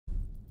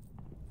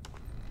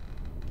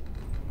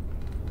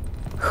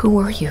Who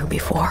were you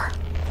before?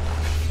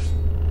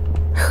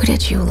 Who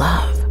did you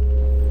love?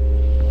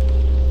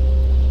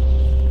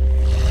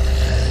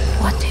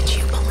 What did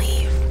you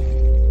believe?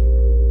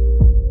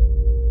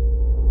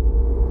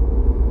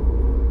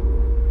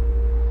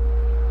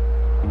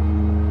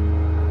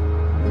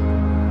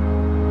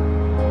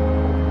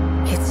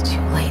 It's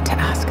too late to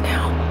ask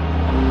now.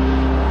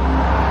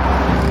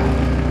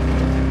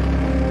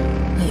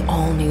 We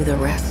all knew the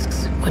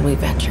risks when we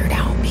ventured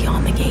out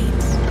beyond the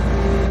gates.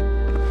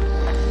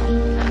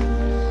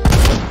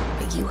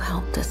 But you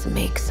helped us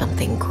make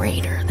something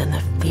greater than the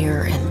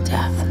fear and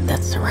death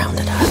that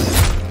surrounded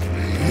us.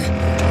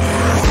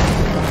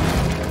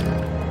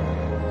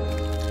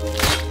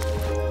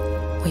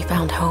 We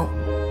found hope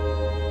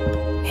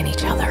in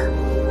each other.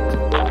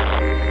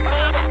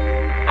 Need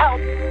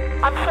help.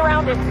 I'm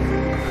surrounded.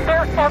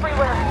 They're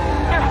everywhere.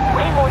 There's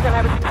way more than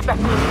I was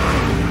expecting.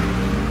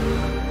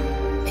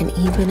 And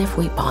even if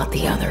we bought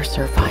the other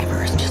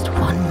survivors just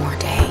one more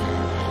day,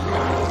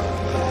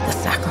 the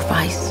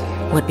sacrifice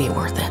would be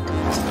worth it.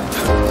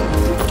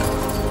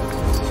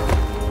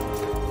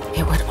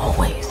 It would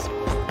always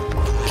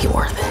be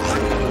worth it.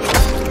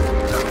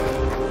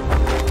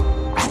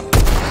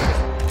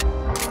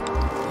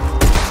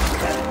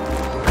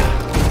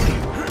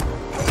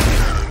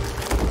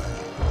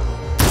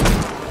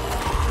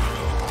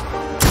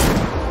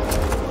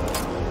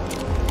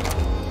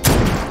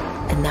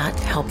 And that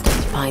helped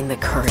us find the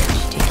courage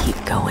to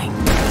keep going,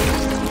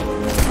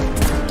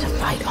 to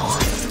fight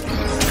on.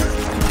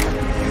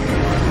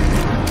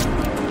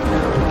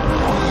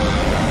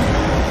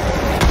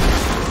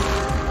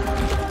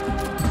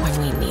 When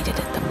we needed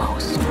it the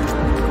most.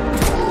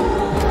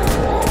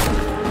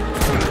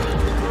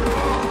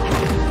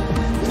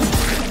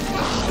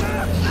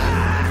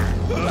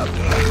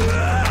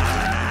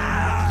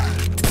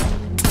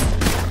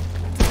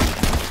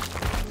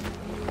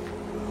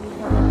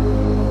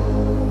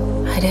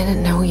 I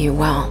didn't know you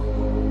well.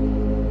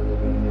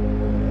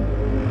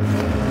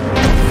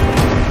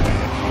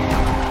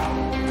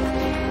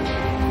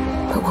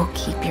 But we'll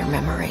keep your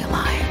memory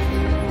alive.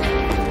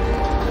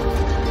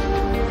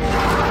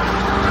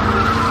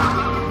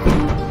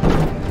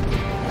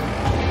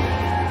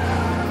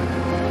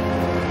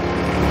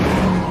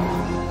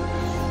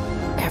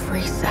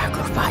 Every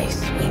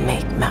sacrifice we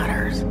make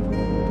matters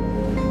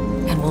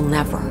and will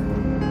never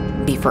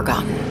be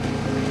forgotten.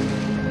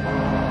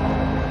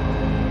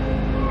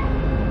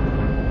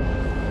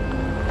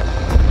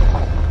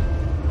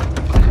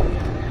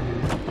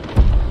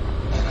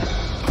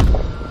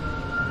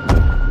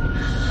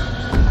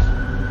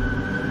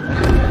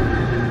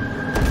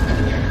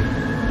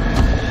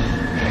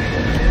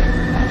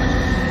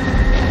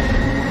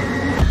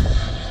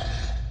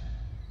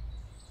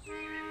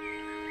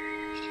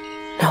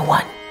 No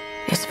one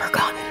is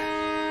forgotten.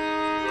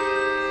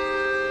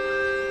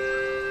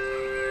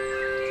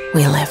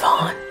 We live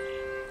on.